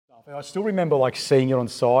And I still remember like seeing it on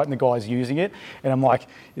site and the guys using it, and I'm like,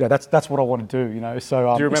 that's what I want to do,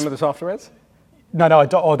 So do you remember the softwares? No, I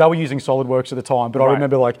don't. Oh, they were using SolidWorks at the time, but right. I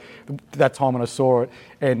remember like that time when I saw it,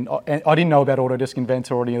 and I didn't know about Autodesk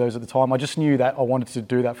Inventor or any of those at the time. I just knew that I wanted to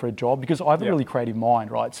do that for a job because I have a really creative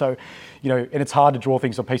mind, right? So, and it's hard to draw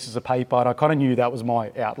things on pieces of paper, and I kind of knew that was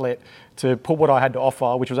my outlet to put what I had to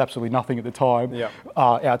offer, which was absolutely nothing at the time,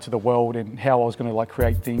 out to the world, and how I was going to like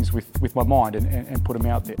create things with my mind and put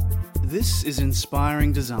them out there. This is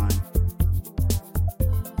Inspiring Design,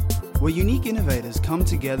 where unique innovators come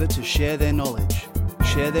together to share their knowledge,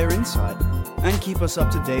 share their insight, and keep us up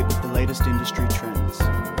to date with the latest industry trends.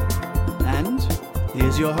 And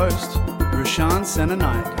here's your host, Rushan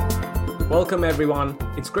Senanayak. Welcome everyone.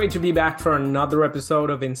 It's great to be back for another episode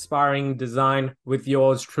of Inspiring Design with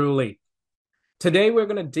yours truly. Today we're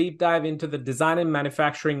going to deep dive into the design and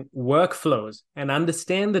manufacturing workflows and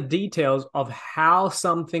understand the details of how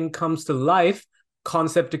something comes to life,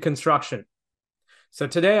 concept to construction. So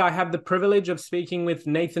today I have the privilege of speaking with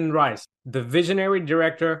Nathan Rice, the visionary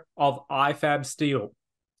director of iFab Steel.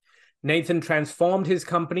 Nathan transformed his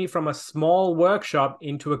company from a small workshop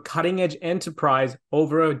into a cutting-edge enterprise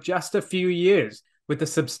over just a few years with a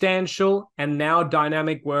substantial and now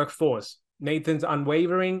dynamic workforce. Nathan's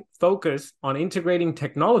unwavering focus on integrating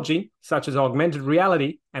technology such as augmented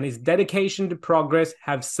reality and his dedication to progress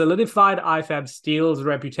have solidified iFab Steel's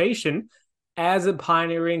reputation as a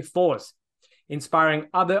pioneering force, inspiring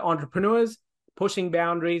other entrepreneurs, pushing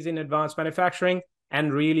boundaries in advanced manufacturing,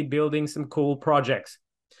 and really building some cool projects.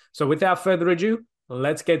 So without further ado,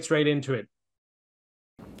 let's get straight into it.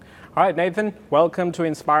 All right, Nathan, welcome to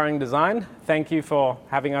Inspiring Design. Thank you for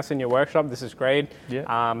having us in your workshop. This is great.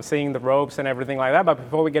 Seeing the ropes and everything like that. But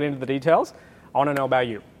before we get into the details, I want to know about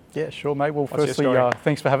you. Yeah, sure, mate. Well, firstly,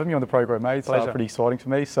 thanks for having me on the program, mate. It's pretty exciting for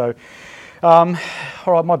me. So, all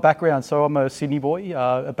right, my background. So I'm a Sydney boy,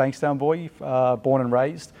 a Bankstown boy, born and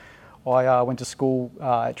raised. I went to school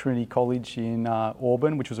at Trinity College in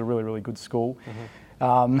Auburn, which was a really, really good school.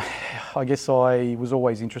 I guess I was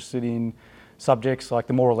always interested in subjects like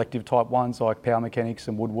the more elective type ones like power mechanics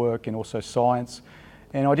and woodwork and also science.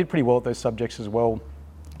 And I did pretty well at those subjects as well.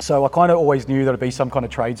 So I kind of always knew that I'd be some kind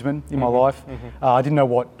of tradesman in my life. I didn't know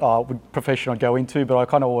what profession I'd go into, but I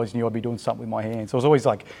kind of always knew I'd be doing something with my hands. So I was always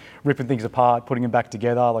like ripping things apart, putting them back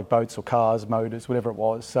together, like boats or cars, motors, whatever it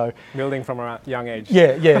was. So building from a young age.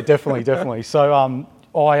 Yeah, definitely. So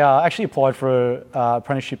I actually applied for an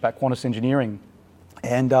apprenticeship at Qantas Engineering,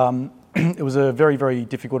 and it was a very, very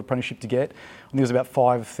difficult apprenticeship to get. I think there was about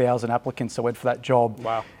 5,000 applicants that went for that job.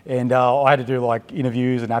 Wow. And I had to do like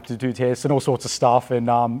interviews and aptitude tests and all sorts of stuff. And,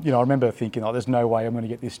 I remember thinking, there's no way I'm going to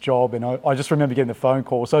get this job. And I just remember getting the phone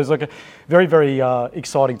call. So it was like a very, very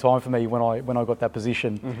exciting time for me when I got that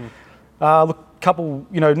position. Needless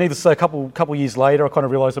to say, a couple years later, I kind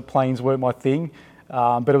of realised that planes weren't my thing.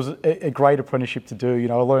 But it was a great apprenticeship to do.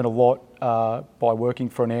 I learned a lot by working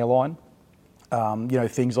for an airline.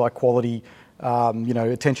 Things like quality,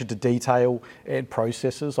 attention to detail and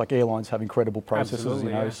processes. Like airlines have incredible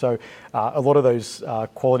processes, So a lot of those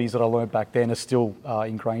qualities that I learned back then are still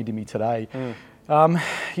ingrained in me today.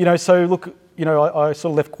 I sort of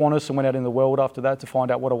left Qantas and went out in the world after that to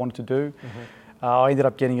find out what I wanted to do. I ended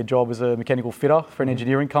up getting a job as a mechanical fitter for an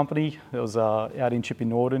engineering company that was out in Chipping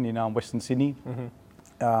Norton in Western Sydney.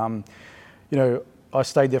 I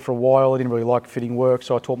stayed there for a while. I didn't really like fitting work,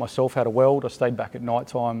 so I taught myself how to weld. I stayed back at night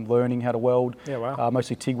time learning how to weld,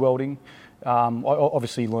 mostly TIG welding. I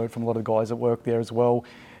obviously learned from a lot of the guys that work there as well.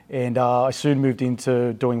 And I soon moved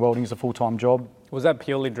into doing welding as a full-time job. Was that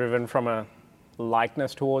purely driven from a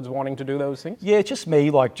likeness towards wanting to do those things? Yeah, just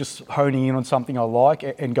me, like just honing in on something I like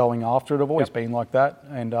and going after it. I've always been like that.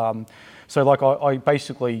 And so like I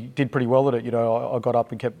basically did pretty well at it. I got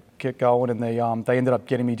up and kept going, and they ended up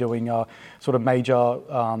getting me doing sort of major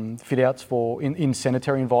fit outs for in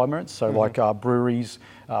sanitary environments. So like breweries,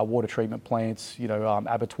 water treatment plants,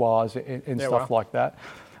 abattoirs and stuff like that.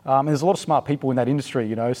 And there's a lot of smart people in that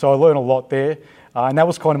industry, so I learned a lot there. And that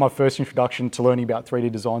was kind of my first introduction to learning about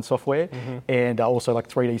 3D design software and also like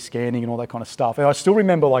 3D scanning and all that kind of stuff. And I still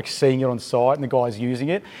remember like seeing it on site and the guys using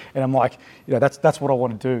it, and I'm like, that's what I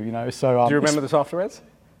want to do, So do you remember the softwares?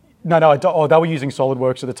 No, I don't. They were using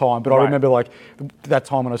SolidWorks at the time, but I remember like that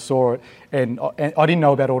time when I saw it, and I didn't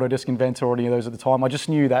know about Autodesk Inventor or any of those at the time. I just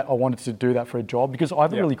knew that I wanted to do that for a job because I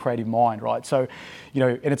have a really creative mind, right? So,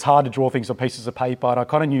 and it's hard to draw things on pieces of paper, and I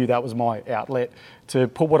kind of knew that was my outlet to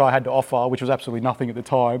put what I had to offer, which was absolutely nothing at the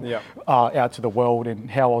time, out to the world,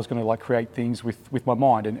 and how I was going to like create things with my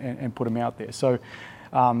mind and put them out there. So,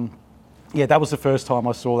 that was the first time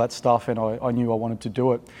I saw that stuff, and I knew I wanted to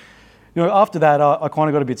do it. After that, I kind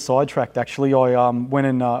of got a bit sidetracked, actually. I went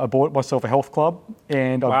and I bought myself a health club,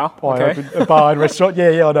 and I opened a bar and restaurant.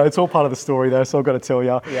 Yeah, I know. It's all part of the story, though, so I've got to tell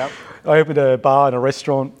you. Yep. I opened a bar and a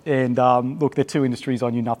restaurant, and look, they're two industries I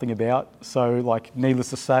knew nothing about. So, like, needless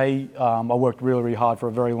to say, I worked really, really hard for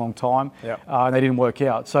a very long time, and they didn't work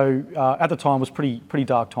out. So, at the time, it was pretty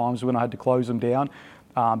dark times when I had to close them down.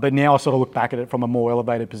 But now I sort of look back at it from a more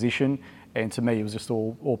elevated position. And to me, it was just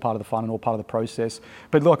all part of the fun and all part of the process.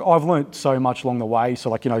 But look, I've learned so much along the way. So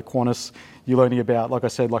like, Qantas, you're learning about, like I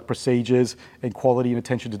said, like procedures and quality and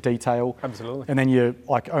attention to detail. Absolutely. And then you're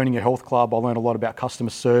like owning a health club. I learned a lot about customer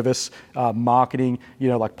service, marketing,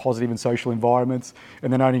 like positive and social environments.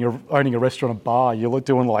 And then owning a restaurant and bar, you're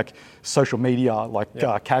doing like social media, like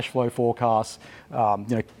cash flow forecasts,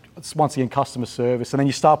 it's once again customer service. And then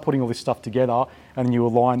you start putting all this stuff together, and then you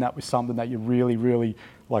align that with something that you really, really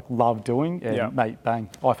like love doing, and mate, bang,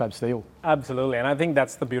 iFab Steel. Absolutely, and I think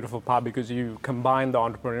that's the beautiful part, because you combine the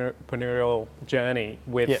entrepreneurial journey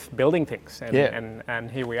with building things,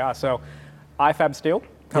 and here we are. So, iFab Steel,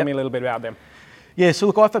 tell me a little bit about them. Yeah, so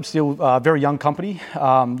look, iFab Steel, very young company.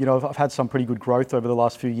 I've had some pretty good growth over the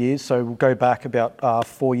last few years. So we'll go back about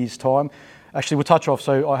 4 years' time. Actually, we'll touch off.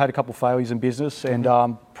 So I had a couple of failures in business, and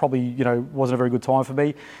probably, wasn't a very good time for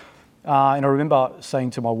me. And I remember saying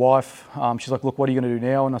to my wife, she's like, look, what are you going to do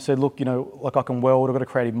now? And I said, look, like I can weld, I've got a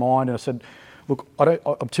creative mind. And I said, look,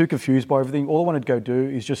 I'm too confused by everything. All I want to go do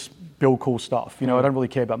is just build cool stuff. I don't really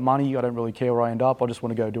care about money. I don't really care where I end up. I just want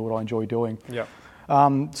to go do what I enjoy doing. Yeah.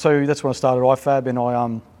 So that's when I started iFab, and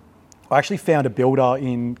I actually found a builder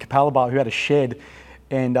in Capalaba who had a shed,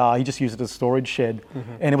 and he just used it as a storage shed,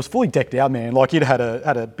 and it was fully decked out, man. Like it had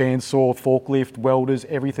a bandsaw, forklift, welders,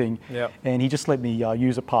 everything, and he just let me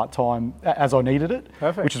use it part time as I needed it,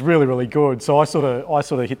 which is really, really good. So I sort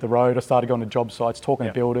of hit the road. I started going to job sites, talking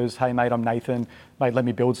to builders. Hey, mate, I'm Nathan. Mate, let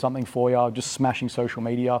me build something for you. Just smashing social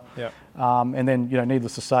media, and then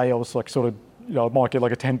needless to say, I was like sort of I might get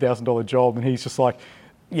like a $10,000 job, and he's just like,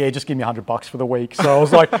 yeah, just give me $100 for the week. So I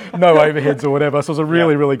was like, no overheads or whatever. So it was a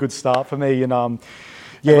really, really good start for me, and.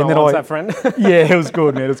 Yeah, and then that friend. Yeah, it was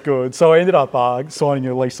good, man. It was good. So I ended up signing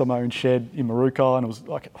a lease on my own shed in Maruka, and it was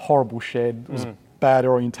like a horrible shed. It was bad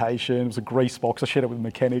orientation. It was a grease box. I shared it with a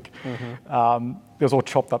mechanic. There was all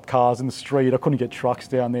chopped up cars in the street. I couldn't get trucks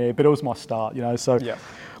down there, but it was my start, So,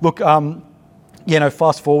 look,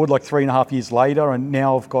 fast forward like 3.5 years later, and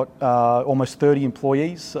now I've got almost 30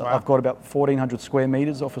 employees. Wow. I've got about 1,400 square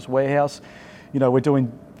meters office warehouse. We're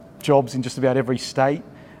doing jobs in just about every state.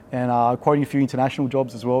 And quoting a few international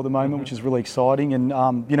jobs as well at the moment, which is really exciting. And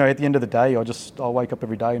at the end of the day, I wake up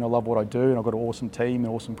every day and I love what I do, and I've got an awesome team,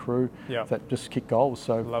 an awesome crew that just kick goals.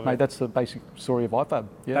 So, mate, that's the basic story of iFab.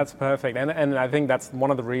 Yeah. That's perfect, and I think that's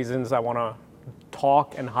one of the reasons I want to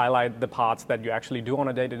talk and highlight the parts that you actually do on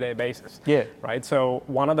a day-to-day basis. Yeah. Right. So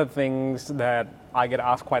one of the things that I get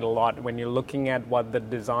asked quite a lot when you're looking at what the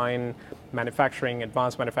design, manufacturing,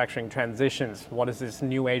 advanced manufacturing transitions, what does this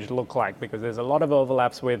new age look like? Because there's a lot of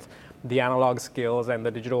overlaps with the analog skills and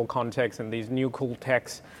the digital context and these new cool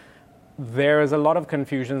techs. There is a lot of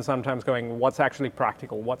confusion sometimes going, what's actually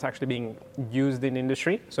practical? What's actually being used in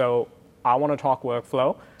industry? So I want to talk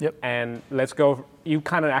workflow, and let's go. You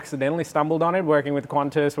kind of accidentally stumbled on it, working with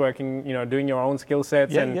Qantas, doing your own skill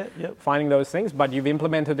sets finding those things, but you've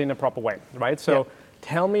implemented it in a proper way, right? So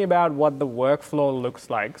tell me about what the workflow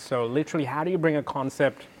looks like. So literally, how do you bring a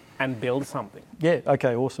concept and build something? Yeah,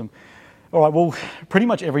 okay, awesome. All right, well, pretty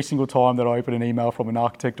much every single time that I open an email from an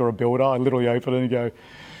architect or a builder, I literally open it and go,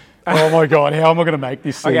 oh my God, how am I going to make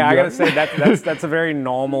this thing? Okay, I got to say that's a very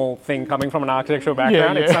normal thing coming from an architectural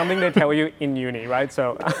background. It's something they tell you in uni, right?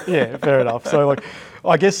 So yeah, fair enough. So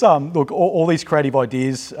I guess look, all these creative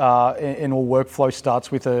ideas and all workflow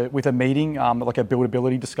starts with a meeting, like a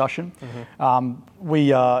buildability discussion.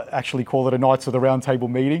 We actually call it a Knights of the Round Table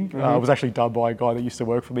meeting. It was actually done by a guy that used to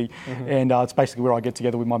work for me, and it's basically where I get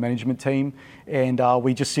together with my management team, and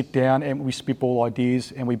we just sit down and we spitball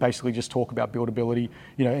ideas, and we basically just talk about buildability.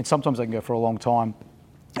 And sometimes they can go for a long time.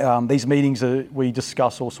 These meetings, we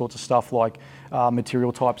discuss all sorts of stuff like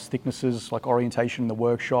material types, thicknesses, like orientation in the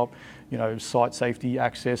workshop, site safety,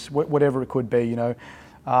 access, whatever it could be,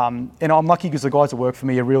 And I'm lucky because the guys that work for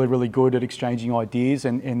me are really, really good at exchanging ideas,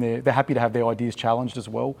 and they're happy to have their ideas challenged as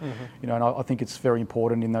well. And I think it's very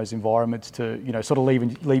important in those environments to, sort of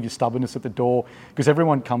leave your stubbornness at the door, because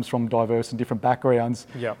everyone comes from diverse and different backgrounds.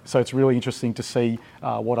 So it's really interesting to see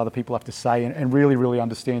what other people have to say, and really, really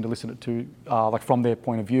understand to listen to like from their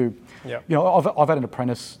point of view. I've had an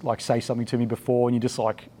apprentice say something to me before, and you're just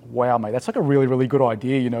like, wow, mate, that's like a really, really good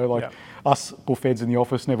idea. Us bullfeds in the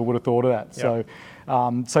office never would have thought of that. So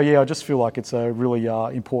So yeah, I just feel like it's a really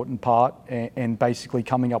important part, and basically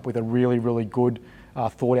coming up with a really, really good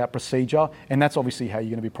thought out procedure. And that's obviously how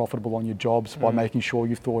you're going to be profitable on your jobs, by making sure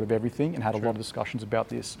you've thought of everything and had a lot of discussions about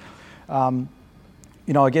this.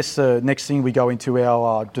 I guess the next thing we go into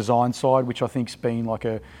our design side, which I think's been like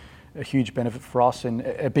a huge benefit for us and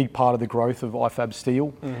a big part of the growth of iFab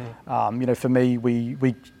Steel. For me,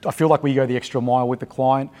 I feel like we go the extra mile with the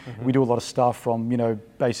client. We do a lot of stuff from,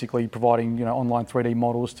 basically providing, online 3D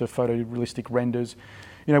models to photorealistic renders,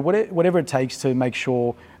 whatever it takes to make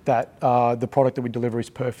sure that the product that we deliver is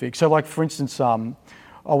perfect. So like, for instance, I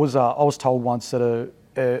was told once that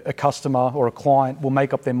a customer or a client will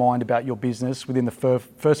make up their mind about your business within the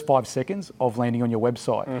first 5 seconds of landing on your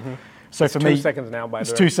website. So it's for 2 me, seconds now, by the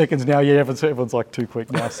way. It's 2 seconds now. Yeah, everyone's like too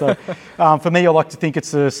quick now. So for me, I like to think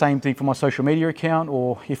it's the same thing for my social media account,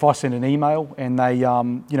 or if I send an email and they,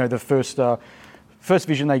 the first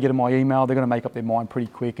vision they get in my email, they're going to make up their mind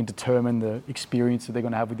pretty quick and determine the experience that they're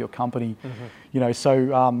going to have with your company.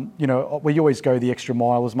 We always go the extra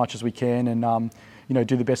mile as much as we can, and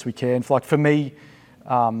do the best we can. For me,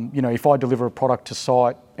 if I deliver a product to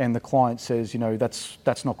site and the client says,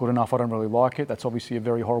 that's not good enough, I don't really like it, that's obviously a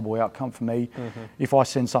very horrible outcome for me. If I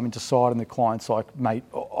send something to site and the client's like, mate,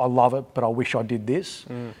 I love it, but I wish I did this,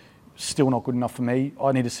 still not good enough for me,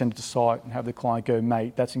 I need to send it to site and have the client go,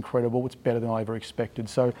 mate, that's incredible, it's better than I ever expected.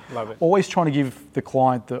 So always trying to give the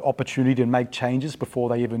client the opportunity to make changes before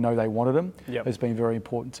they even know they wanted them has been very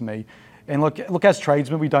important to me. And look, as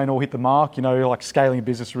tradesmen, we don't all hit the mark. Like scaling a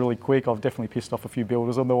business really quick, I've definitely pissed off a few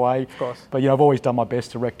builders on the way. Of course. But I've always done my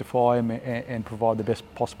best to rectify them and provide the best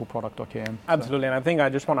possible product I can. Absolutely, and I think I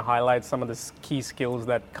just want to highlight some of the key skills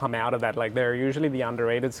that come out of that. Like, they're usually the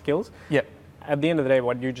underrated skills. Yeah. At the end of the day,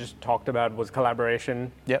 what you just talked about was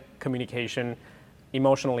collaboration, communication,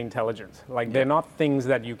 emotional intelligence. Like, they're not things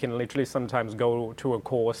that you can literally sometimes go to a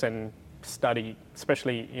course and study,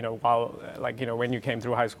 especially while when you came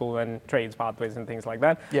through high school and trades pathways and things like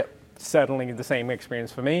that. Certainly the same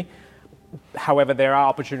experience for me. However, there are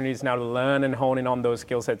opportunities now to learn and hone in on those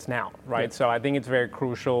skill sets now, right? So I think it's very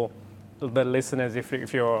crucial, the listeners, if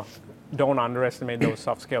you don't underestimate those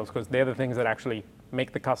soft skills, because they're the things that actually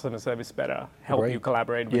make the customer service better, help you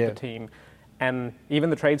collaborate with the team, and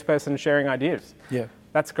even the tradesperson sharing ideas.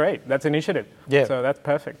 That's great. That's initiative. So that's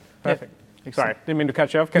perfect. Sorry, didn't mean to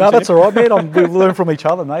cut you off. Continue. No, that's all right, mate. We learn from each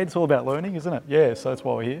other, mate. It's all about learning, isn't it? Yeah, so that's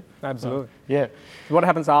why we're here. Absolutely. So What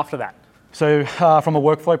happens after that? So from a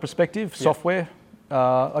workflow perspective, software.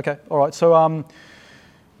 Okay, all right. So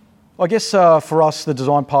I guess for us, the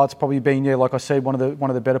design part's probably been, like I said, one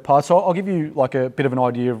of the better parts. So I'll give you like a bit of an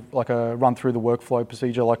idea of like a run through the workflow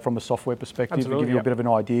procedure, like from a software perspective, to give you a bit of an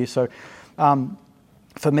idea. So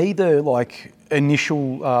for me, the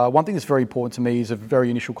initial, one thing that's very important to me is a very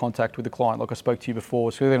initial contact with the client. Like I spoke to you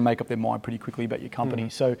before, so they're going to make up their mind pretty quickly about your company.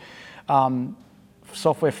 So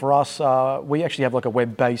software for us, we actually have like a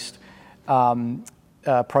web-based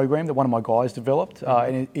program that one of my guys developed,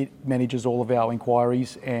 and it manages all of our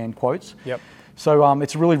inquiries and quotes. So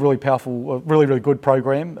it's a really, really powerful, really, really good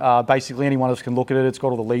program. Basically, any one of us can look at it. It's got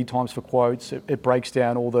all the lead times for quotes. It breaks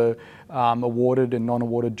down all the awarded and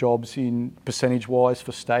non-awarded jobs in percentage-wise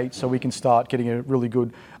for states, so we can start getting a really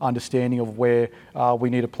good understanding of where we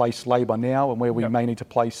need to place labour now and where we may need to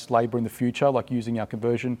place labour in the future, like using our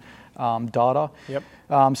conversion data.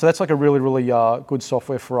 So that's like a really, really good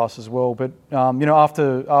software for us as well. But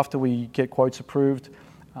after we get quotes approved,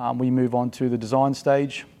 we move on to the design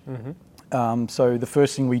stage. So the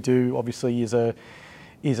first thing we do, obviously, is a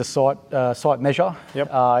site measure.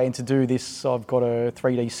 And to do this, I've got a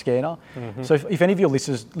 3D scanner. So if any of your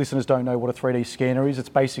listeners don't know what a 3D scanner is, it's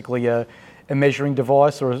basically a measuring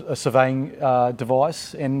device or a surveying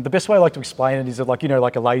device. And the best way I like to explain it is that, like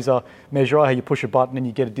a laser measurer, how you push a button and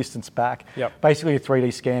you get a distance back. Basically, a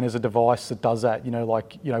 3D scanner is a device that does that,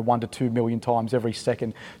 1 to 2 million times every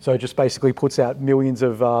second. So it just basically puts out millions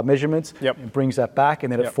of measurements and brings that back,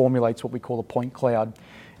 and then it formulates what we call a point cloud.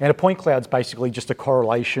 And a point cloud is basically just a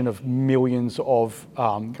correlation of millions of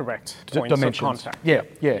points dimensions. Of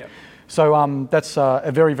contact. So that's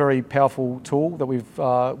a very, very powerful tool that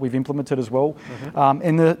we've implemented as well.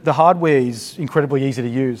 And the hardware is incredibly easy to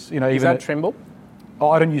use. Is that Trimble? Oh,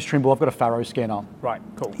 I don't use Trimble. I've got a Faro scanner. Right.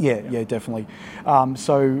 Cool. Yeah, definitely.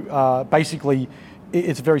 So basically,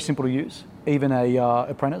 it's very simple to use. Even a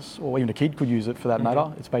apprentice or even a kid could use it for that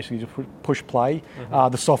matter. It's basically just push play.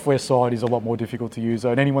 The software side is a lot more difficult to use,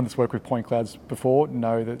 and anyone that's worked with point clouds before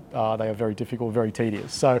know that they are very difficult, very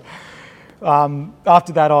tedious. So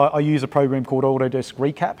after that, I use a program called Autodesk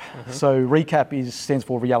Recap. So Recap stands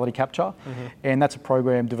for reality capture, and that's a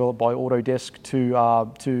program developed by Autodesk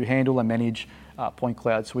to handle and manage point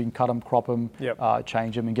clouds, so we can cut them, crop them,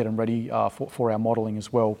 change them, and get them ready for our modeling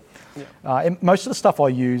as well. And most of the stuff I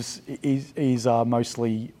use is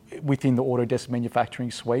mostly within the Autodesk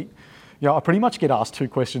manufacturing suite. I pretty much get asked two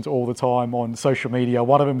questions all the time on social media.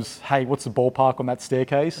 One of them is, hey, what's the ballpark on that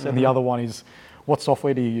staircase? And the other one is, what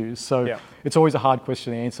software do you use? So it's always a hard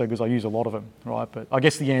question to answer because I use a lot of them, right? But I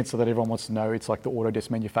guess the answer that everyone wants to know, it's like the Autodesk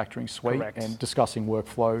manufacturing suite. And discussing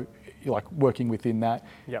workflow, like working within that,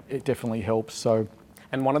 it definitely helps. So.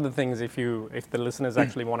 And one of the things, if the listeners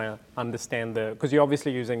actually want to understand because you're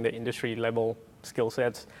obviously using the industry level skill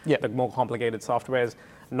sets, the more complicated softwares,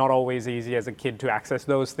 not always easy as a kid to access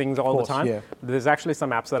those things all the time. There's actually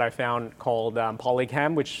some apps that I found called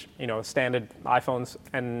Polycam, which, standard iPhones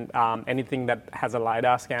and anything that has a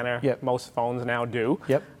LiDAR scanner, most phones now do.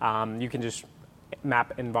 You can just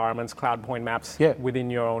map environments, cloud point maps within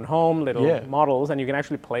your own home, little models, and you can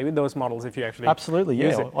actually play with those models if you actually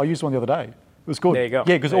use it. I used one the other day. It was good. There you go.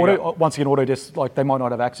 Yeah, because once again, Autodesk, like they might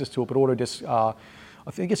not have access to it, but Autodesk, I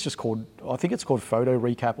think it's called Photo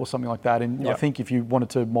Recap or something like that. And I think if you wanted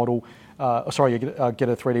to model, get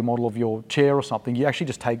a 3D model of your chair or something, you actually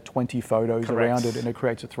just take 20 photos around it and it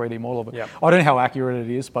creates a 3D model of it. I don't know how accurate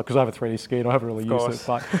it is, but because I have a 3D scan, I haven't really used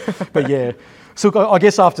it. But yeah. So I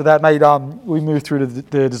guess after that, mate, we moved through to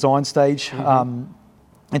the design stage.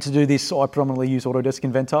 And to do this, I predominantly use Autodesk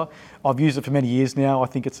Inventor. I've used it for many years now. I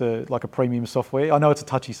think it's like a premium software. I know it's a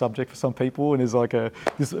touchy subject for some people and is like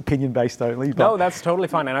this opinion-based only. But no, that's totally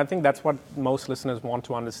fine. And I think that's what most listeners want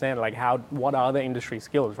to understand, like what are the industry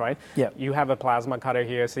skills, right? You have a plasma cutter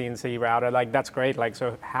here, CNC router, like that's great. Like,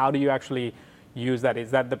 so how do you actually use that?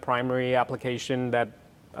 Is that the primary application that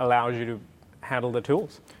allows you to handle the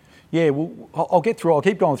tools? Yeah, well, I'll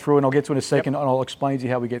keep going through and I'll get to it in a second and I'll explain to you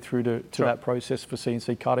how we get through to that process for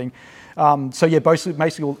CNC cutting. So yeah,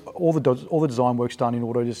 basically all the design work's done in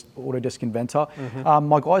Autodesk Inventor.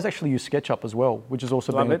 My guys actually use SketchUp as well, which has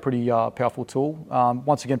also been a pretty powerful tool.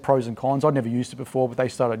 Once again, pros and cons. I'd never used it before, but they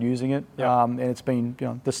started using it. And it's been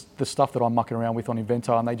the stuff that I'm mucking around with on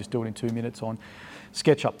Inventor, and they just do it in 2 minutes on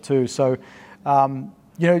SketchUp too. So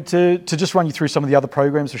to just run you through some of the other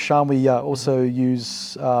programs, Rashaan, we also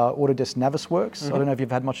use Autodesk Navisworks. I don't know if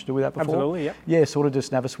you've had much to do with that before. Absolutely, yeah. Yes,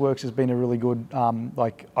 Autodesk Navisworks has been a really good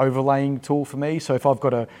overlaying tool for me. So if I've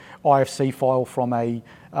got a IFC file from a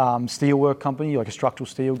steelwork company, like a structural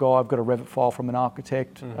steel guy, I've got a Revit file from an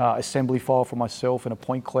architect, assembly file from myself, and a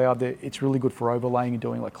point cloud. It's really good for overlaying and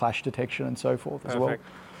doing like clash detection and so forth as well.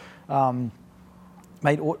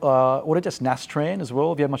 Mate, Autodesk Nastran as well.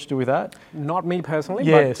 Have you had much to do with that? Not me personally,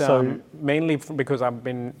 but mainly because I've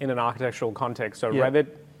been in an architectural context. So Revit,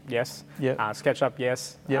 yes. SketchUp,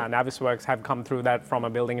 yes. Navisworks have come through that from a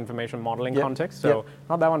building information modeling context. So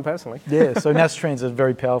not that one personally. So Nastran's a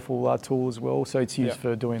very powerful tool as well. So it's used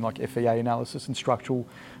for doing like FEA analysis and structural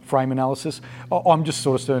frame analysis. I'm just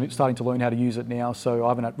sort of starting to learn how to use it now. So I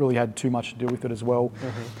haven't really had too much to do with it as well.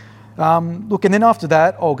 Look, and then after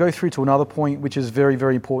that, I'll go through to another point which is very,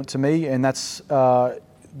 very important to me, and that's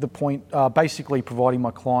the point basically providing my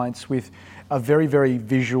clients with a very, very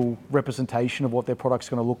visual representation of what their product's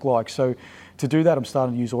going to look like. So to do that, I'm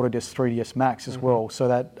starting to use Autodesk 3ds Max as well. So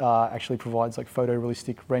that actually provides like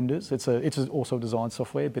photorealistic renders. It's also design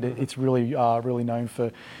software, but it's really really known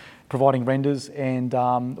for providing renders and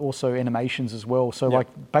also animations as well. So like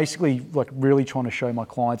basically like really trying to show my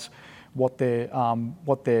clients what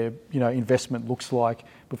their investment looks like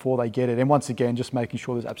before they get it, and once again just making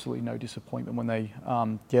sure there's absolutely no disappointment when they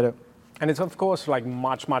get it. And it's of course like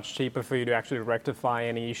much cheaper for you to actually rectify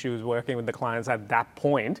any issues working with the clients at that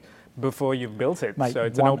point before you've built it. Mate, so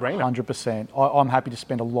it's a no-brainer. 100%. I'm happy to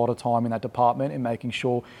spend a lot of time in that department and making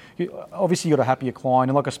sure, obviously you've got a happier client,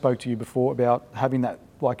 and like I spoke to you before about having that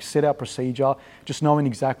like set out procedure, just knowing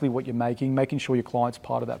exactly what you're making sure your client's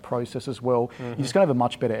part of that process as well. You're just going to have a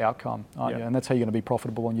much better outcome, aren't you? And that's how you're going to be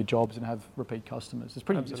profitable on your jobs and have repeat customers. It's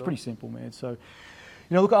pretty simple, man. So,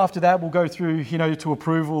 look, after that we'll go through, to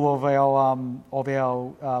approval of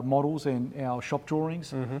our models and our shop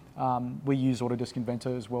drawings. We use Autodesk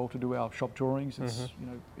Inventor as well to do our shop drawings. It's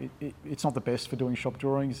it's not the best for doing shop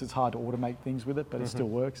drawings. It's hard to automate things with it, but it still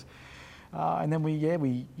works. And then we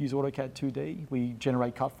use AutoCAD 2D. We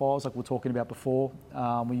generate cut files like we were talking about before.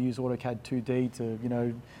 We use AutoCAD 2D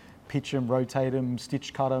to pitch them, rotate them,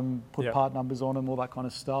 stitch cut them, put part numbers on them, all that kind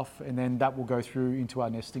of stuff. And then that will go through into our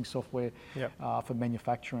nesting software for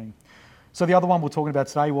manufacturing. So the other one we're talking about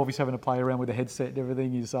today, we're obviously having to play around with the headset and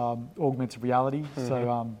everything, is Augmented Reality.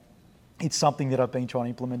 So it's something that I've been trying to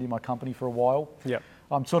implement in my company for a while.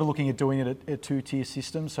 I'm sort of looking at doing it at a two-tier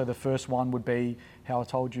system. So the first one would be how I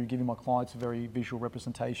told you, giving my clients a very visual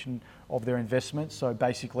representation of their investment. So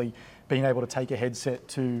basically being able to take a headset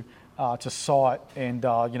to site and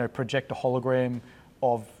project a hologram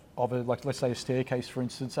of a, like, let's say a staircase, for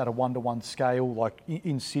instance, at a 1-to-1 scale, like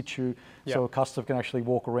in situ, so a customer can actually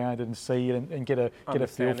walk around it and see it and get a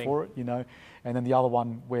feel for it, And then the other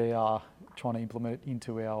one, we're trying to implement it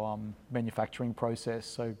into our manufacturing process.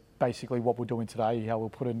 So basically what we're doing today, how we'll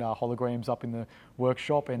put in holograms up in the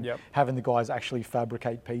workshop and having the guys actually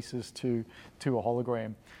fabricate pieces to a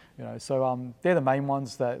hologram. So they're the main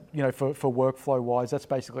ones that, for workflow wise, that's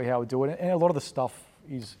basically how we do it. And a lot of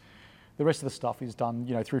the rest of the stuff is done,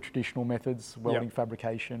 through traditional methods, welding,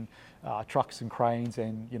 fabrication, trucks and cranes,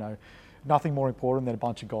 and, nothing more important than a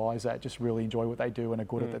bunch of guys that just really enjoy what they do and are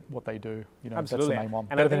good at what they do. Absolutely. That's the main one.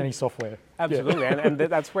 Better than any software. Absolutely. And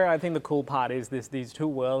that's where I think the cool part is these two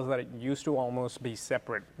worlds that used to almost be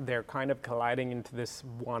separate. They're kind of colliding into this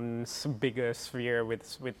one bigger sphere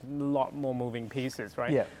with a lot more moving pieces,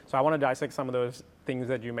 right? Yeah. So I want to dissect some of those things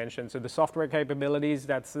that you mentioned. So the software capabilities,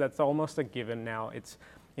 that's almost a given now. It's,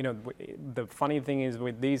 the funny thing is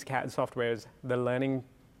with these CAD softwares, the learning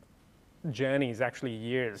journey is actually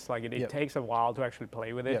years. Like it takes a while to actually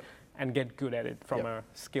play with it and get good at it from a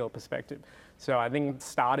skill perspective. So I think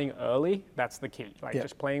starting early, that's the key. Like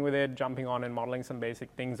just playing with it, jumping on and modeling some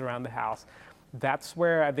basic things around the house. That's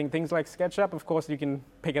where I think things like SketchUp, of course, you can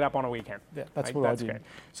pick it up on a weekend. Yeah, that's what I did. Great.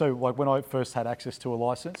 So like when I first had access to a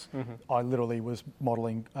license, I literally was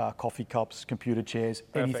modeling coffee cups, computer chairs,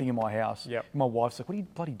 anything in my house. My wife's like, what are you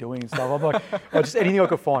bloody doing and stuff? I'm like, just anything I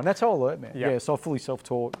could find. That's how I learned, man. Yeah, so I fully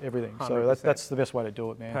self-taught everything. 100%. So that's the best way to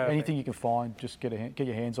do it, man. Perfect. Anything you can find, just get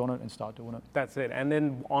your hands on it and start doing it. That's it. And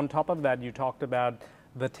then on top of that, you talked about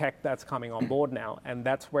the tech that's coming on board now. And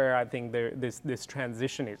that's where I think this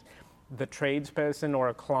transition is. The tradesperson or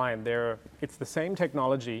a client, it's the same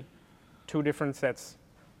technology, two different sets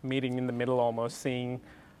meeting in the middle almost, seeing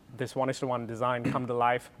this 1:1 design come to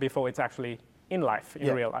life before it's actually in life,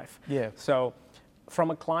 in real life. Yeah. So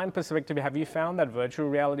from a client perspective, have you found that virtual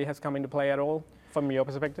reality has come into play at all from your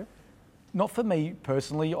perspective? Not for me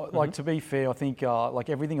personally. Like, to be fair, I think like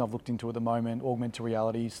everything I've looked into at the moment, augmented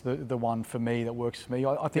reality is the one for me that works for me.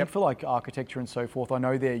 I think for like architecture and so forth, I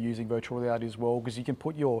know they're using virtual reality as well, because you can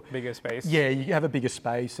put your bigger space. Yeah, you have a bigger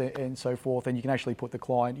space and so forth, and you can actually put the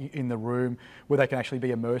client in the room where they can actually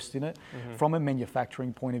be immersed in it. From a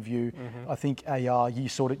manufacturing point of view, I think AR,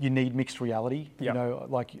 you need mixed reality.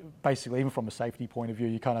 Like basically even from a safety point of view,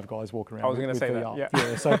 you can't have guys walking around. I was going to say VR. that.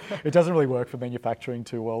 Yeah. So it doesn't really work for manufacturing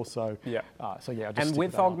too well. So and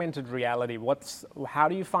with augmented reality, how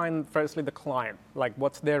do you find, firstly, the client? Like,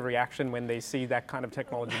 what's their reaction when they see that kind of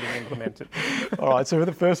technology being implemented? All right, so for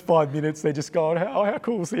the first 5 minutes, they're just going, how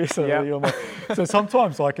cool is this? So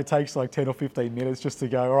sometimes like it takes like 10 or 15 minutes just to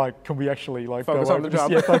go, all right, can we actually like focus on the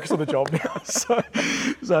job? Yeah, focus on the job now.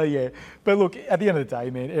 So yeah, but look, at the end of the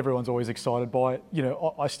day, man, everyone's always excited by it.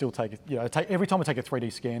 I still take it, every time I take a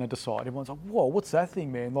 3D scan and decide, everyone's like, whoa, what's that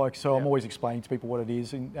thing, man? Like, so I'm always explaining to people what it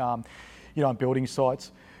is. And on building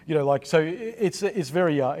sites, so it's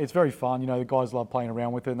very fun. The guys love playing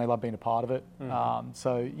around with it and they love being a part of it.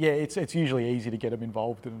 So yeah, it's usually easy to get them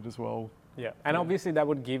involved in it as well. Yeah, and obviously that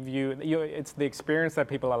would give it's the experience that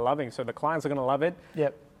people are loving. So the clients are going to love it.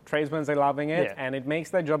 Yep. Tradesmen are loving it, and it makes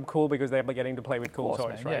their job cool because they're getting to play with cool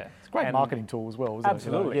toys, man, right? Yeah, it's a great marketing tool as well, isn't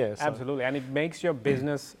absolutely, it? Absolutely, and it makes your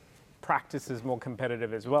business practices more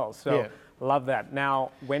competitive as well. So love that. Now,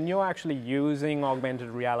 when you're actually using augmented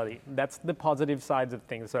reality, that's the positive sides of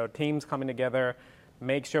things. So teams coming together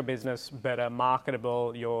makes your business better,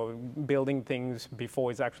 marketable. You're building things before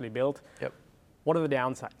it's actually built. Yep. What are the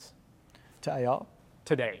downsides? To AR?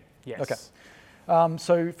 Today, yes. Okay.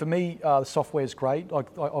 So for me, the software is great. Like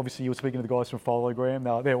obviously, you were speaking to the guys from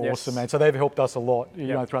Follogram. They're awesome, man. So they've helped us a lot,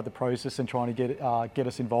 throughout the process and trying to get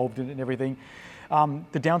us involved in it and everything.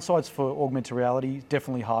 The downsides for augmented reality,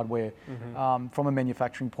 definitely hardware. From a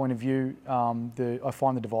manufacturing point of view, I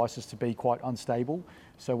find the devices to be quite unstable.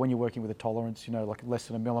 So when you're working with a tolerance, like less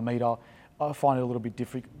than a millimeter, I find it a little bit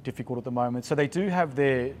difficult at the moment. So they do have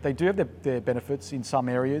their benefits in some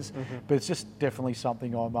areas, but it's just definitely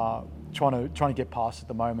something I'm trying to get past at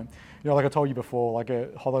the moment. Like I told you before, like a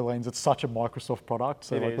HoloLens, it's such a Microsoft product.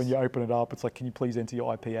 So when you open it up, it's like, can you please enter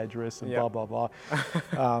your IP address and blah blah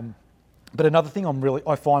blah. But another thing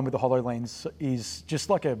I find with the HoloLens is just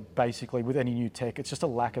basically with any new tech, it's just a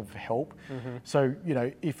lack of help. So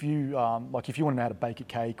if you want to know how to bake a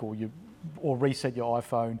cake or reset your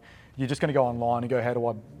iPhone, you're just going to go online and go, how do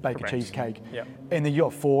I bake a cheesecake? And then you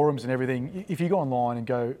got forums and everything. If you go online and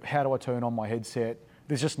go, how do I turn on my headset?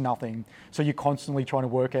 there's just nothing. So you're constantly trying to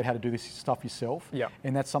work out how to do this stuff yourself. Yeah.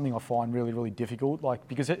 And that's something I find really, really difficult. Like,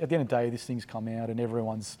 because at the end of the day, this thing's come out and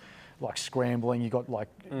everyone's like scrambling. You got like,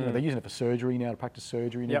 you know, they're using it for surgery now, to practice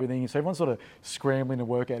surgery and everything. So everyone's sort of scrambling to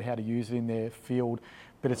work out how to use it in their field.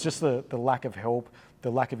 But it's just the lack of help,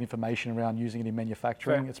 the lack of information around using it in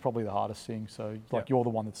manufacturing. It's probably the hardest thing. So like you're the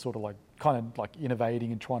one that's sort of like kind of like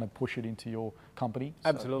innovating and trying to push it into your company.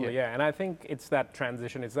 Absolutely, yeah. And I think it's that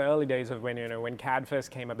transition. It's the early days of when, you know, when CAD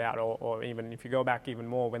first came about, or even if you go back even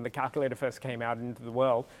more, when the calculator first came out into the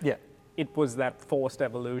world. It was that forced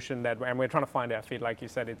evolution and we're trying to find our feet, like you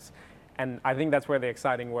said. And I think that's where the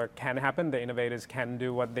exciting work can happen. The innovators can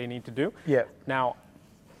do what they need to do. Now,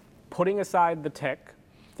 putting aside the tech,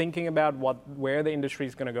 thinking about where the industry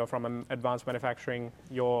is going to go from an advanced manufacturing,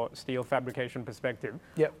 your steel fabrication perspective.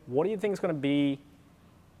 What do you think is going to be?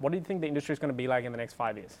 What do you think the industry is going to be like in the next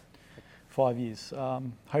 5 years? 5 years.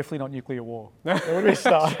 Hopefully not nuclear war. That would be a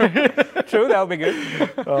start. True, that would be good.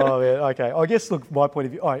 Oh, yeah, okay. I guess, look, my point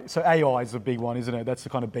of view, all right, so AI is a big one, isn't it? That's the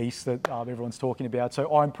kind of beast that everyone's talking about.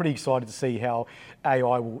 So I'm pretty excited to see how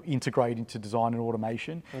AI will integrate into design and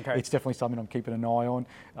automation. It's definitely something I'm keeping an eye on.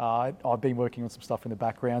 I've been working on some stuff in the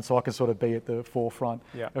background, so I can sort of be at the forefront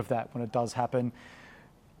of that when it does happen.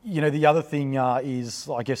 You know, the other thing is,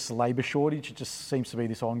 I guess, the labour shortage. It just seems to be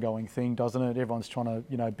this ongoing thing, doesn't it? Everyone's trying to,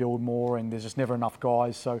 you know, build more and there's just never enough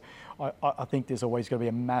guys. So I think there's always going to be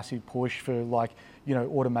a massive push for, like, you know,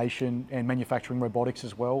 automation and manufacturing robotics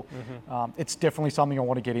as well. It's definitely something I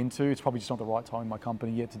want to get into. It's probably just not the right time in my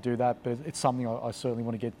company yet to do that, but it's something I certainly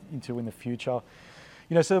want to get into in the future.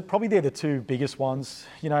 You know, so probably they're the two biggest ones,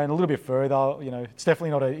 you know, and a little bit further, you know, it's definitely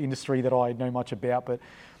not an industry that I know much about, but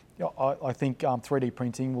I think 3D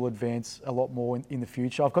printing will advance a lot more in the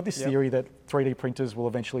future. I've got this theory that 3D printers will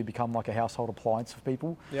eventually become like a household appliance for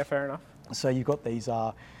people. Yeah, fair enough. So you've got these,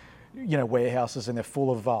 you know, warehouses and they're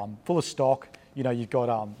full of stock. You know, you've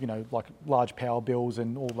got, you know, like large power bills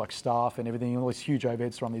and all like staff and everything, and all these huge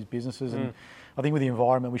overheads to run these businesses. And I think with the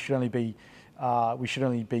environment, we should only be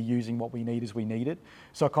using what we need as we need it.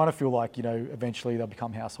 So I kind of feel like, you know, eventually they'll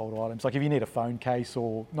become household items. Like if you need a phone case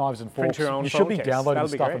or knives and forks, you should be downloading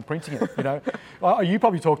stuff and printing it, you know. You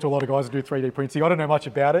probably talk to a lot of guys who do 3D printing. I don't know much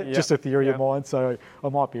about it, just a theory of mine, so I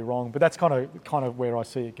might be wrong. But that's kind of where I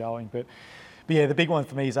see it going. But yeah, the big one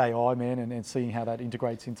for me is AI, man, and seeing how that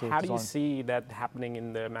integrates into design. How do you see that happening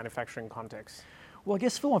in the manufacturing context? Well, I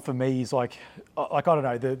guess for me is like I don't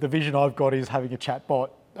know, the vision I've got is having a chatbot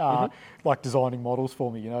like designing models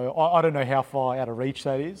for me. You know, I don't know how far out of reach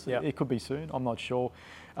that is. It could be soon. I'm not sure.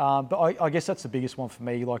 But I guess that's the biggest one for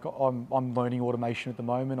me. Like I'm learning automation at the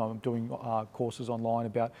moment. I'm doing courses online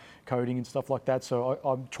about coding and stuff like that. So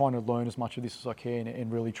I'm trying to learn as much of this as I can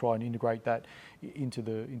and really try and integrate that into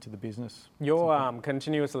the business. Your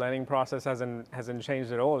continuous learning process hasn't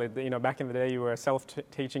changed at all. You know, back in the day, you were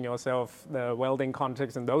teaching yourself the welding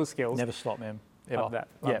context and those skills. Never stop, man. Ever.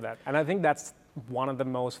 Love that. And I think that's one of the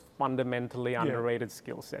most fundamentally underrated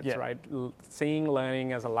skill sets, right? Seeing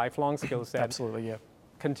learning as a lifelong skill set. Absolutely, yeah.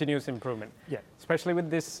 Continuous improvement. Especially with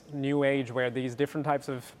this new age where these different types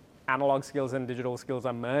of analog skills and digital skills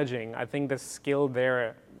are merging. I think the skill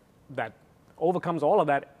there that overcomes all of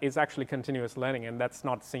that is actually continuous learning, and that's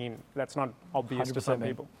not obvious to some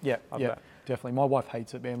people. Definitely. My wife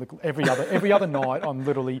hates it, man. Look, every other night, I've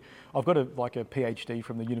got a PhD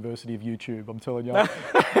from the University of YouTube. I'm telling you.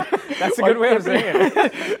 That's a good way of saying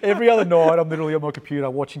it. Every other night, I'm literally on my computer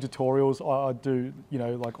watching tutorials. I do, you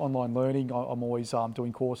know, like online learning. I'm always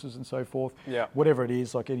doing courses and so forth. Whatever it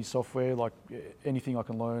is, like any software, like anything I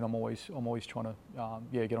can learn, I'm always trying to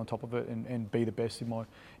get on top of it and be the best in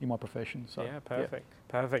my profession. So perfect.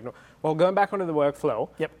 Well, going back onto the workflow.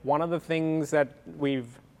 One of the things that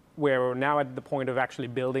we're now at the point of actually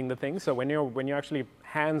building the thing. So when you're actually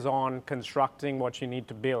hands-on constructing what you need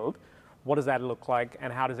to build, what does that look like,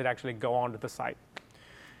 and how does it actually go onto the site?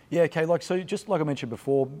 Yeah, okay, so just like I mentioned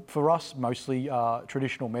before, for us, mostly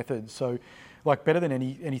traditional methods. So like better than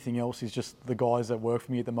anything else is just the guys that work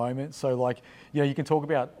for me at the moment. So like, you know, you can talk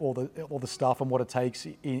about all the stuff and what it takes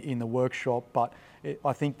in the workshop, but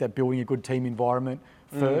I think that building a good team environment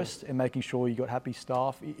first and making sure you got happy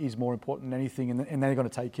staff is more important than anything, and they're going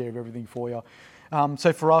to take care of everything for you.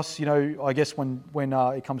 So for us, you know, I guess when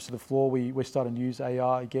it comes to the floor, we're starting to use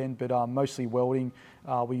AR again, but mostly welding.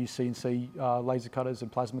 We use CNC laser cutters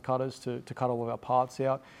and plasma cutters to cut all of our parts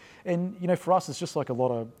out. And, you know, for us, it's just like a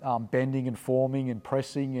lot of bending and forming and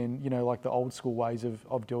pressing and, you know, like the old school ways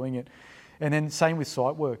of doing it. And then same with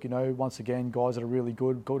site work, you know, once again, guys that are really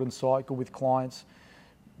good on site, good with clients,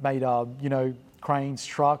 made cranes,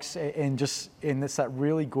 trucks, and it's that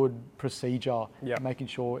really good procedure, making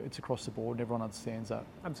sure it's across the board and everyone understands that.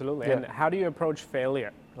 Absolutely. Yeah. And how do you approach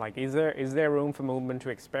failure? Like, is there room for movement to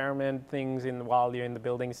experiment things while you're in the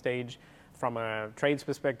building stage, from a trades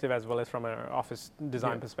perspective as well as from an office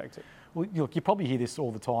design perspective? Well, look, you probably hear this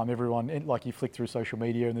all the time. Everyone, like, you flick through social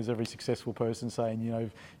media and there's every successful person saying,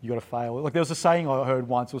 you got to fail. Like, there was a saying I heard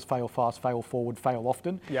once, it was fail fast, fail forward, fail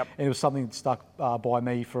often. Yep. And it was something that stuck by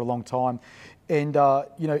me for a long time. And,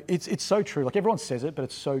 it's so true. Like, everyone says it, but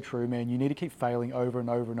it's so true, man. You need to keep failing over and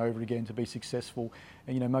over and over again to be successful.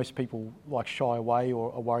 And, most people like shy away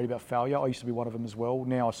or are worried about failure. I used to be one of them as well.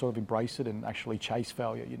 Now I sort of embrace it and actually chase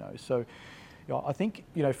failure, So, I think,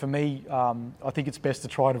 for me, I think it's best to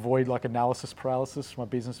try and avoid like analysis paralysis from a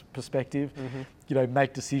business perspective.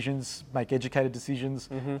 Make decisions, make educated decisions,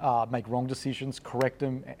 make wrong decisions, correct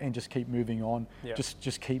them, and just keep moving on. Yeah.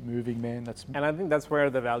 Just keep moving, man. And I think that's where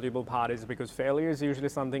the valuable part is, because failure is usually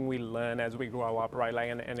something we learn as we grow up, right? Like,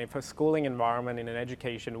 and if a schooling environment, in an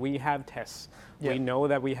education, we have tests. Yeah. We know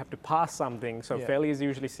that we have to pass something, so failure is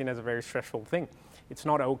usually seen as a very stressful thing. It's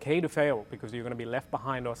not okay to fail because you're going to be left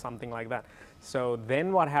behind or something like that. So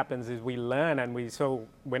then what happens is we learn, and so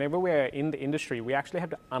whenever we're in the industry, we actually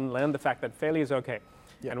have to unlearn the fact that failure is okay.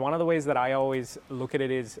 Yep. And one of the ways that I always look at it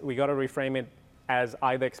is we got to reframe it as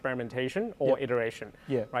either experimentation or iteration.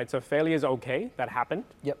 Yeah. Right. So failure is okay. That happened.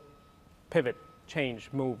 Yep. Pivot, change,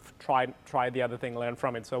 move, try the other thing, learn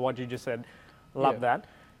from it. So what you just said, love that.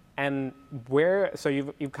 And so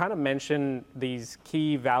you've kind of mentioned these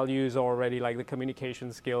key values already, like the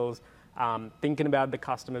communication skills, thinking about the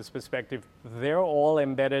customer's perspective. They're all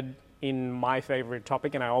embedded in my favorite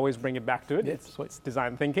topic, and I always bring it back to it. It's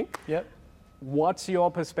design thinking. Yep. What's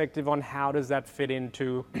your perspective on how does that fit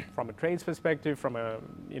into, from a trades perspective, from a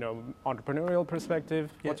entrepreneurial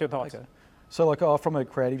perspective? What's your thoughts? Okay. So like from a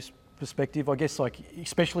creative perspective, I guess, like,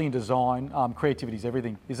 especially in design, creativity is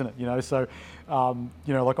everything, isn't it? So,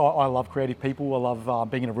 like, I love creative people. I love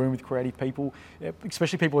being in a room with creative people,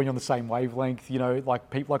 especially people when you're on the same wavelength. Like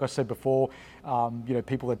people, like I said before,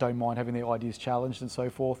 people that don't mind having their ideas challenged and so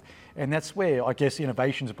forth. And that's where I guess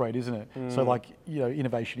innovation's bred, isn't it? So, like,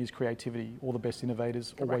 innovation is creativity. All the best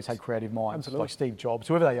innovators always had creative minds. Absolutely. Like Steve Jobs,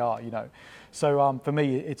 whoever they are. So for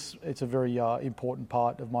me, it's a very important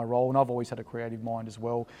part of my role, and I've always had a creative mind as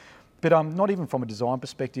well. But not even from a design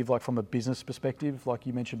perspective, like from a business perspective, like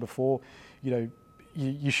you mentioned before,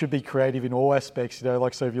 you should be creative in all aspects.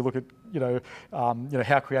 Like, so if you look at,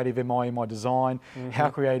 how creative am I in my design? How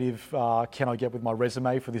creative can I get with my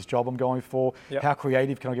resume for this job I'm going for? Yep. How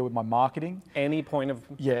creative can I get with my marketing? Any point of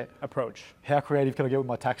approach. How creative can I get with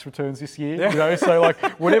my tax returns this year? So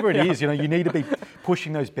like whatever it is, you need to be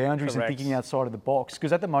pushing those boundaries and thinking outside of the box.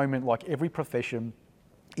 Because at the moment, like every profession,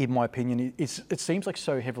 in my opinion, it seems like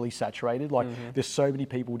so heavily saturated. Like there's so many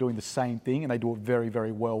people doing the same thing and they do it very,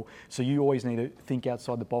 very well. So you always need to think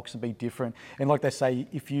outside the box and be different. And like they say,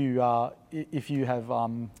 if you do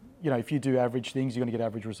average things, you're going to get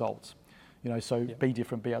average results. So be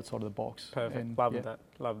different, be outside of the box. Perfect. And,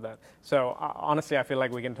 love that. So honestly, I feel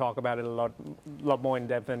like we can talk about it a lot more in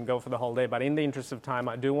depth and go for the whole day. But in the interest of time,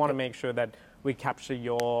 I do want to make sure that we capture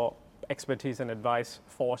your expertise and advice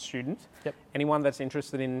for students. Yep. Anyone that's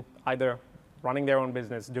interested in either running their own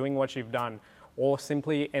business, doing what you've done, or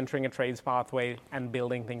simply entering a trades pathway and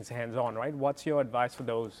building things hands-on, right? What's your advice for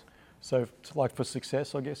those? So, like for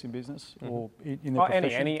success, I guess, in business or in their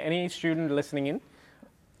profession? Any student listening in,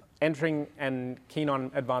 entering and keen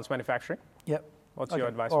on advanced manufacturing? Yep. What's your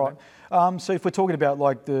advice? All right. So if we're talking about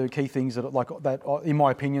like the key things that, in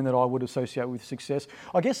my opinion, that I would associate with success,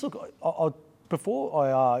 I guess, look, before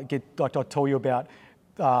I I tell you about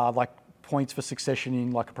like points for succession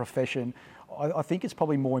in like a profession, I think it's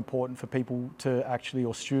probably more important for people to actually,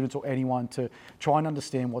 or students or anyone, to try and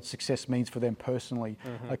understand what success means for them personally.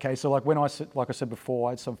 Okay, so like like I said before,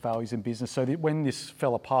 I had some failures in business. So when this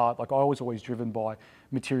fell apart, like I was always driven by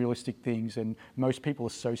materialistic things, and most people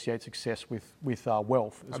associate success with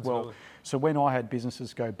wealth as well. So when I had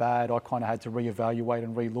businesses go bad, I kind of had to reevaluate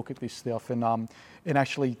and relook at this stuff and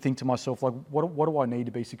actually think to myself, like, what do I need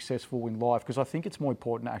to be successful in life? Because I think it's more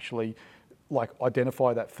important to actually like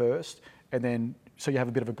identify that first, and then so you have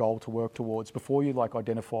a bit of a goal to work towards before you like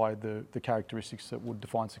identify the characteristics that would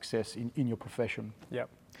define success in your profession. Yep.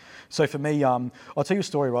 So for me, I'll tell you a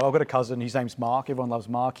story, right? I've got a cousin, his name's Mark. Everyone loves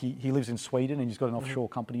Mark. He lives in Sweden and he's got an offshore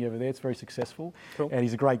company over there. It's very successful. Cool. And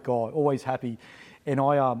he's a great guy, always happy. And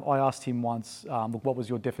I asked him once, look, what's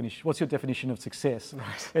your definition of success?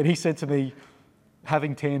 Right. And he said to me,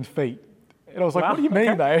 having tanned feet. And I was like, what do you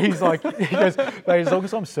mean, mate? He goes, mate, as long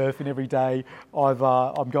as I'm surfing every day,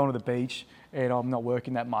 I'm going to the beach, and I'm not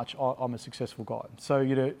working that much, I'm a successful guy. So,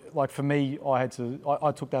 you know, like for me, I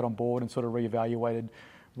took that on board and sort of reevaluated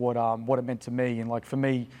what it meant to me. And like for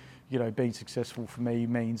me, you know, being successful for me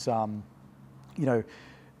means, you know,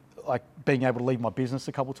 like being able to leave my business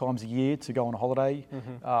a couple of times a year to go on a holiday,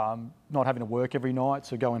 not having to work every night,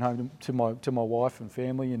 so going home to my wife and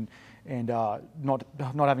family, and not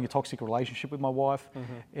having a toxic relationship with my wife,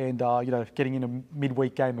 and you know, getting in a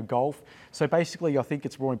midweek game of golf. So basically, I think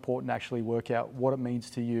it's more important to actually work out what it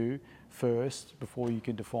means to you first before you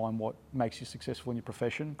can define what makes you successful in your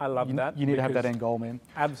profession. I love that. You need to have that end goal, man.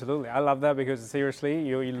 Absolutely. I love that because seriously,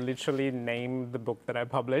 you literally named the book that I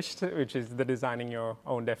published, which is The Designing Your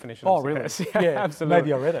Own Definition of Success. Really? Yeah, absolutely.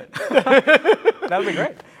 Maybe I read it. That'd be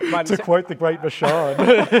great. But to quote the great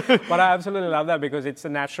Rashaan. But I absolutely love that because it's a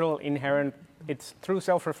natural, inherent, it's through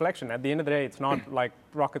self-reflection. At the end of the day, it's not like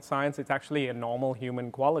rocket science, it's actually a normal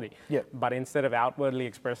human quality. Yeah. But instead of outwardly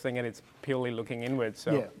expressing it, it's purely looking inwards.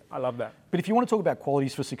 So yeah. I love that. But if you want to talk about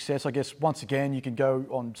qualities for success, I guess once again, you can go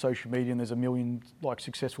on social media and there's a million like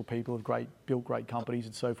successful people who've built great companies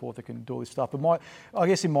and so forth that can do all this stuff. But I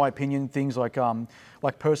guess in my opinion, things like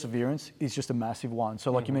perseverance is just a massive one.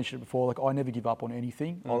 So like you mentioned it before, like I never give up on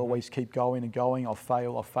anything. I'll always keep going and going. I'll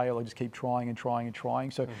fail. I just keep trying and trying and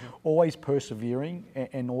trying. So always persevering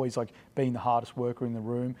and always like being the hardest worker in the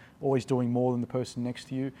room, always doing more than the person next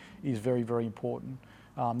to you is very, very important.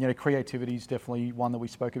 You know, creativity is definitely one that we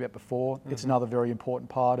spoke about before. It's another very important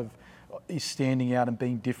part of is standing out and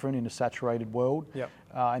being different in a saturated world,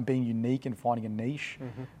 and being unique and finding a niche.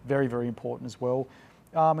 Very, very important as well.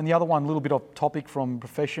 And the other one, a little bit off topic from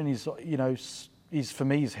profession, is you know, is for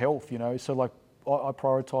me is health. You know, so like I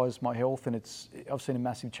prioritise my health, and I've seen a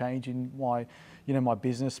massive change in my, you know, my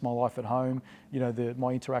business, my life at home. You know,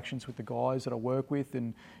 my interactions with the guys that I work with,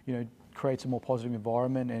 and you know, creates a more positive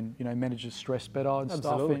environment, and you know, manages stress better and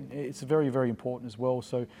stuff. And it's very, very important as well.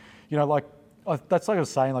 So, you know, like that's like I was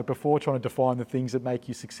saying, like before, trying to define the things that make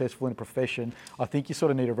you successful in a profession. I think you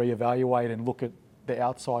sort of need to reevaluate and look at the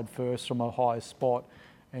outside first from a higher spot,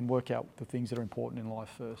 and work out the things that are important in life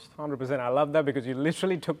first. 100%. I love that because you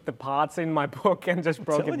literally took the parts in my book and just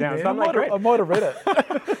broke it down. Man, So I might have read it.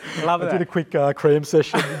 Love that. I did a quick cram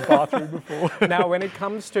session in the bathroom before. Now, when it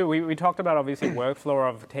comes to, we talked about obviously workflow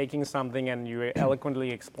of taking something, and you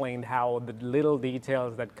eloquently explained how the little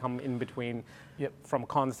details that come in between from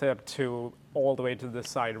concept to all the way to the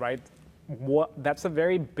side, right? That's a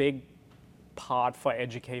very big part for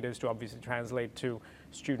educators to obviously translate to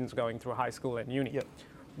students going through high school and uni.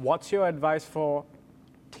 What's your advice for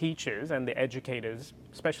teachers and the educators,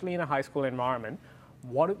 especially in a high school environment?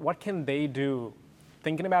 What can they do,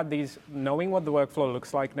 thinking about these, knowing what the workflow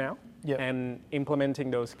looks like now, and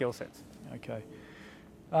implementing those skill sets? Okay.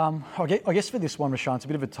 I guess for this one, Rashaan, it's a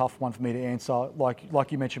bit of a tough one for me to answer.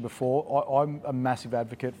 Like you mentioned before, I'm a massive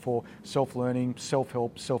advocate for self-learning,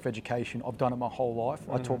 self-help, self-education. I've done it my whole life.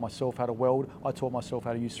 I taught myself how to weld. I taught myself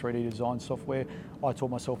how to use 3D design software. I taught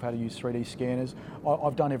myself how to use 3D scanners.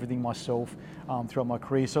 I've done everything myself throughout my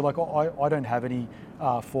career. So like I don't have any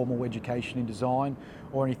formal education in design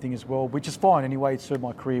or anything as well, which is fine anyway. It served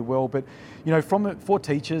my career well. But you know, for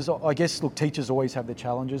teachers, I guess look, teachers always have their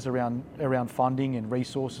challenges around funding and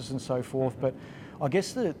resources and so forth. But I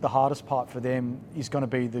guess the hardest part for them is going to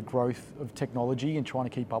be the growth of technology and trying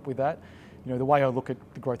to keep up with that. You know, the way I look at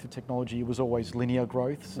the growth of technology, it was always linear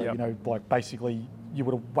growth. So, you know, like basically you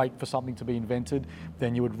would wait for something to be invented,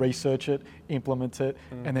 then you would research it, implement it,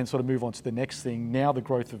 and then sort of move on to the next thing. Now the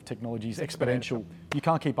growth of technology is exponential. You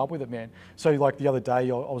can't keep up with it, man. So like the other day,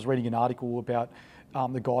 I was reading an article about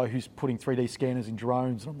the guy who's putting 3D scanners in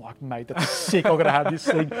drones. And I'm like, mate, that's sick. I've got to have this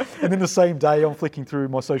thing. And then the same day, I'm flicking through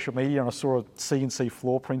my social media and I saw a CNC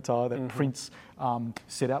floor printer that prints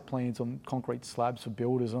set-out plans on concrete slabs for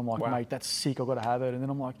builders. And I'm like, mate, that's sick. I've got to have it. And then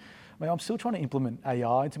I'm like, mate, I'm still trying to implement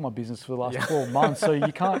AI into my business for the last 12 months. So you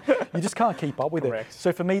just can't keep up with it.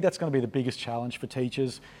 So for me, that's going to be the biggest challenge for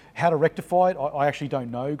teachers. How to rectify it, I actually don't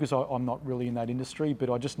know because I'm not really in that industry, but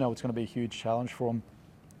I just know it's going to be a huge challenge for them.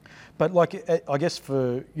 But like, I guess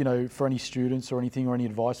for any students or anything or any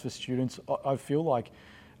advice for students, I feel like,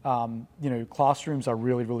 classrooms are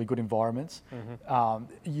really, really good environments.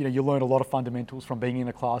 You learn a lot of fundamentals from being in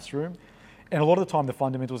a classroom. And a lot of the time, the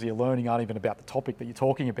fundamentals you're learning aren't even about the topic that you're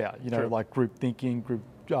talking about. Like group thinking,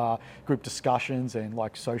 group discussions, and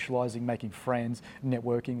like socializing, making friends,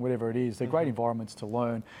 networking, whatever it is. They're great environments to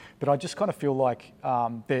learn. But I just kind of feel like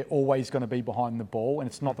they're always going to be behind the ball, and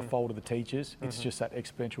it's not the fault of the teachers. It's just that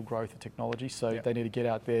exponential growth of technology. So they need to get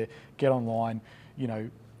out there, get online,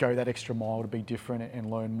 go that extra mile to be different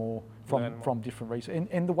and learn more from different reasons.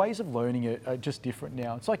 And the ways of learning are just different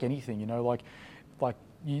now. It's like anything, like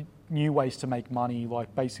new ways to make money,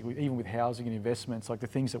 like basically even with housing and investments, like the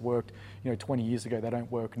things that worked 20 years ago, they don't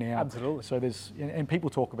work now. Absolutely. So and people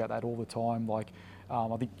talk about that all the time, like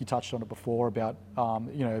I think you touched on it before about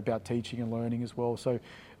about teaching and learning as well. So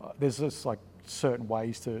there's just like certain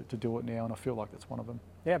ways to do it now, and I feel like that's one of them.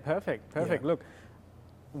 Yeah, perfect. Yeah. Look,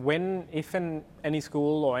 if any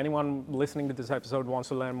school or anyone listening to this episode wants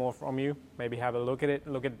to learn more from you, maybe have a look at it,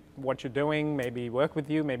 look at what you're doing, maybe work with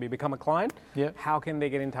you, maybe become a client, how can they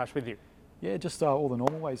get in touch with you? Yeah, just all the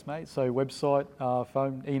normal ways, mate. So website,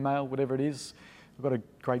 phone, email, whatever it is. We've got a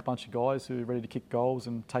great bunch of guys who are ready to kick goals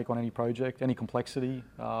and take on any project, any complexity,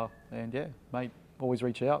 and yeah, mate, always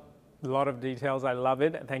reach out. A lot of details, I love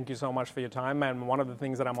it. Thank you so much for your time. And one of the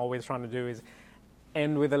things that I'm always trying to do is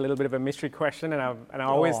end with a little bit of a mystery question, and I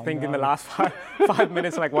always think in the last 5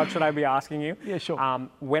 minutes, like, what should I be asking you? Yeah, sure.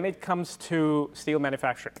 When it comes to steel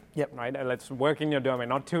manufacturing, right? Let's work in your domain,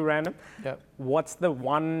 not too random. What's the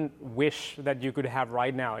one wish that you could have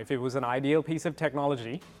right now? If it was an ideal piece of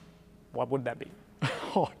technology, what would that be?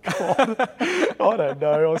 Oh, God. I don't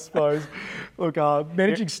know, I suppose. Look,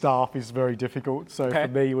 managing staff is very difficult. So for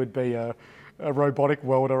me, it would be a robotic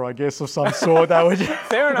welder, I guess, of some sort. That would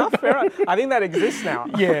Fair enough. I think that exists now.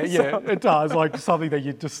 Yeah, it does. Like something that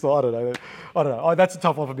you just, I don't know. That's a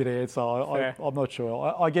tough one for me to answer. I'm not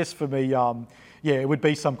sure. I guess for me, it would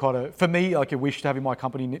be some kind of, for me, like a wish to have in my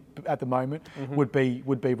company at the moment would be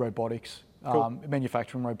robotics. Cool.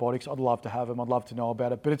 Manufacturing robotics. I'd love to have them. I'd love to know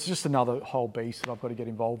about it, but it's just another whole beast that I've got to get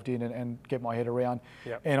involved in and get my head around.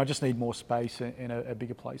 And I just need more space in a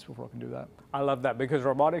bigger place before I can do that. I love that, because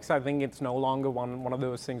robotics, I think it's no longer one of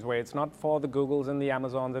those things where it's not for the Googles and the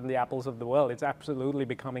Amazons and the Apples of the world. It's absolutely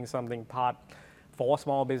becoming something part for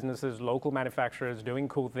small businesses, local manufacturers doing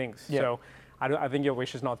cool things. So I think your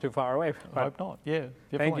wish is not too far away. I hope not. Yeah,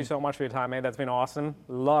 definitely. Thank you so much for your time, mate. That's been awesome.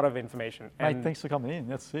 A lot of information. Mate, thanks for coming in.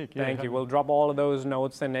 That's sick. Yeah, thank you. We'll drop all of those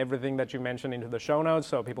notes and everything that you mentioned into the show notes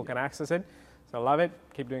so people can access it. So I love it.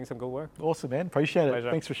 Keep doing some good work. Awesome, man. Appreciate it.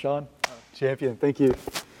 Pleasure. Thanks for Sean. Champion. Thank you.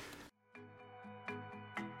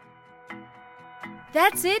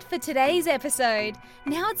 That's it for today's episode.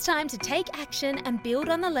 Now it's time to take action and build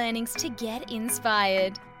on the learnings to get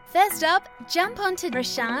inspired. First up, jump onto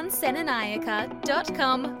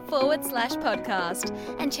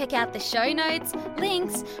rashansenanayake.com/podcast and check out the show notes,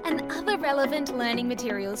 links, and other relevant learning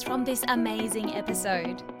materials from this amazing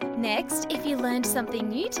episode. Next, if you learned something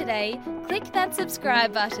new today, click that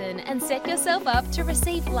subscribe button and set yourself up to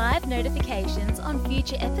receive live notifications on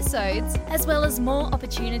future episodes, as well as more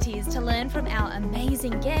opportunities to learn from our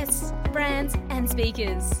amazing guests, brands, and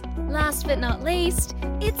speakers. Last but not least,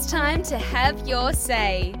 it's time to have your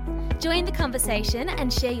say. Join the conversation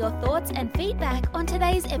and share your thoughts and feedback on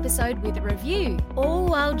today's episode with a review, all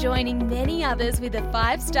while joining many others with a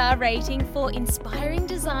 5-star rating for Inspiring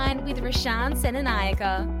Design with Rashan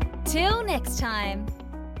Senanayake. Till next time.